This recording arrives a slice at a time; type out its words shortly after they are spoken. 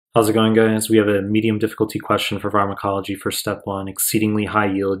How's it going, guys? We have a medium difficulty question for pharmacology for step one. Exceedingly high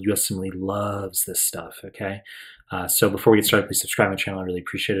yield. USMLE loves this stuff, okay? So before we get started, please subscribe to my channel. I really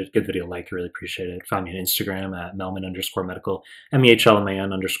appreciate it. Good video like, I really appreciate it. Find me on Instagram at mehlman_medical,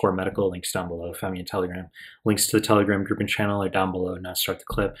 mehlman_medical. Links down below. Find me on Telegram. Links to the Telegram group and channel are down below. Now start the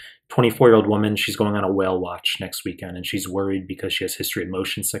clip. 24-year-old woman, she's going on a whale watch next weekend, and she's worried because she has history of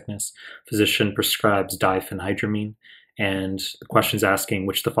motion sickness. Physician prescribes diphenhydramine. And the question is asking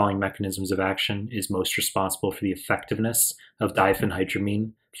which of the following mechanisms of action is most responsible for the effectiveness of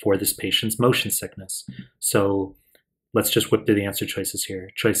diphenhydramine for this patient's motion sickness. So let's just whip through the answer choices here.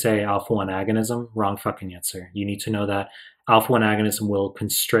 Choice A, alpha-1 agonism. Wrong fucking answer. You need to know that alpha-1 agonism will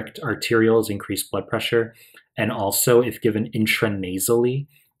constrict arterioles, increase blood pressure, and also if given intranasally,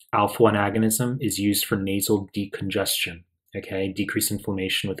 alpha-1 agonism is used for nasal decongestion, okay, decrease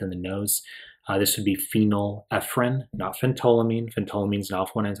inflammation within the nose. This would be phenylephrine, not phentolamine. Phentolamine is an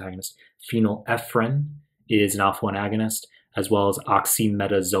alpha-1 antagonist. Phenylephrine is an alpha-1 agonist, as well as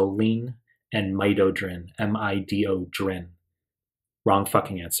oxymetazoline and midodrin, M-I-D-O-drin. Wrong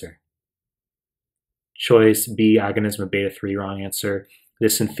fucking answer. Choice B, agonism of beta-3, wrong answer.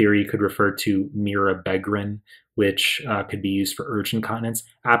 This, in theory, could refer to mirabegrin, which could be used for urgent continence.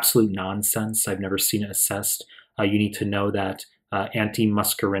 Absolute nonsense. I've never seen it assessed. You need to know that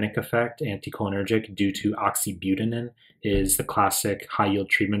anti-muscarinic effect, anticholinergic, due to oxybutynin is the classic high-yield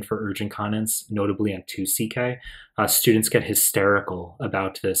treatment for urgent continence, notably on 2-CK. Students get hysterical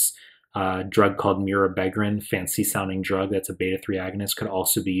about this drug called mirabegrin, fancy-sounding drug that's a beta-3 agonist, could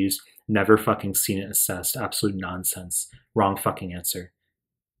also be used. Never fucking seen it assessed. Absolute nonsense. Wrong fucking answer.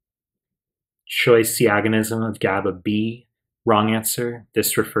 Choice C, agonism of GABA B. Wrong answer.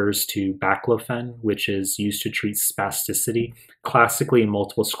 This refers to baclofen, which is used to treat spasticity, classically in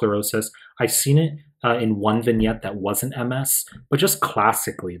multiple sclerosis. I've seen it in one vignette that wasn't MS, but just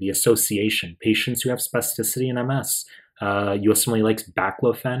classically, the association. Patients who have spasticity in MS, USMLE likes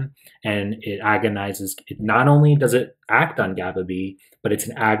baclofen, and it agonizes. Not only does it act on GABA B, but it's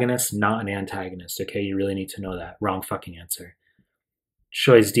an agonist, not an antagonist. Okay, you really need to know that. Wrong fucking answer.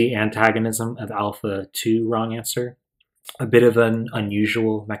 Choice D, antagonism of alpha-2. Wrong answer. A bit of an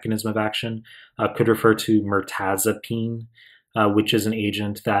unusual mechanism of action, could refer to mirtazapine, which is an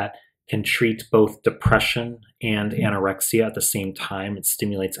agent that can treat both depression and anorexia at the same time. It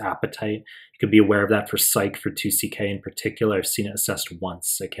stimulates appetite. You could be aware of that for psych, for 2-CK in particular. I've seen it assessed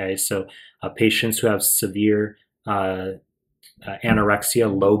once, okay? So patients who have severe anorexia,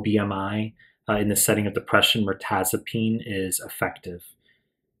 low BMI, in the setting of depression, mirtazapine is effective.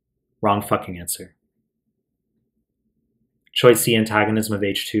 Wrong fucking answer. Choice C, antagonism of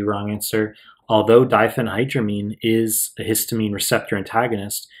H2, wrong answer. Although diphenhydramine is a histamine receptor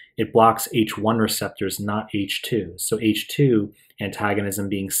antagonist, it blocks H1 receptors, not H2. So H2 antagonism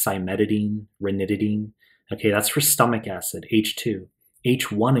being cimetidine, ranitidine. Okay, that's for stomach acid, H2.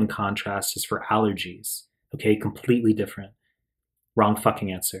 H1, in contrast, is for allergies. Okay, completely different. Wrong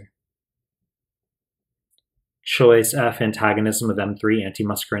fucking answer. Choice F, antagonism of M3,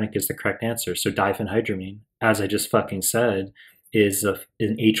 antimuscarinic, is the correct answer. So diphenhydramine, as I just fucking said, is an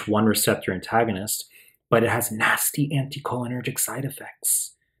H1 receptor antagonist, but it has nasty anticholinergic side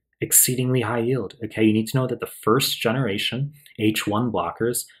effects. Exceedingly high yield. Okay, you need to know that the first generation H1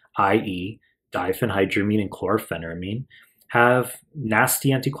 blockers, i.e. diphenhydramine and chlorpheniramine, have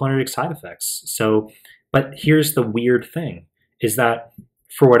nasty anticholinergic side effects. So, but here's the weird thing, is that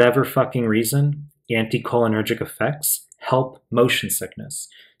for whatever fucking reason, anticholinergic effects help motion sickness.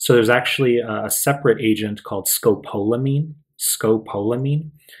 So there's actually a separate agent called scopolamine,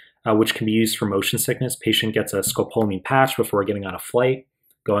 which can be used for motion sickness. Patient gets a scopolamine patch before getting on a flight,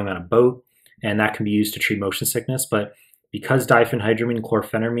 going on a boat, and that can be used to treat motion sickness. But because diphenhydramine and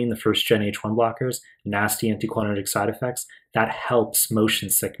chlorpheniramine, the first gen H1 blockers, nasty anticholinergic side effects, that helps motion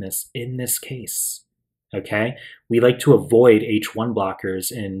sickness in this case. Okay? We like to avoid H1 blockers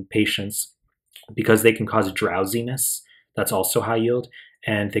in patients because they can cause drowsiness, that's also high yield,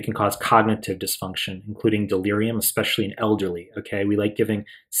 and they can cause cognitive dysfunction, including delirium, especially in elderly, okay? We like giving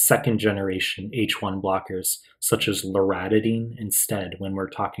second generation H1 blockers, such as loratadine instead, when we're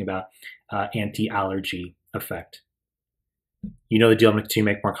talking about anti-allergy effect. You know the deal. I'm going to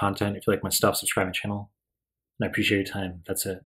continue to make more content. If you like my stuff, subscribe to my channel, and I appreciate your time. That's it.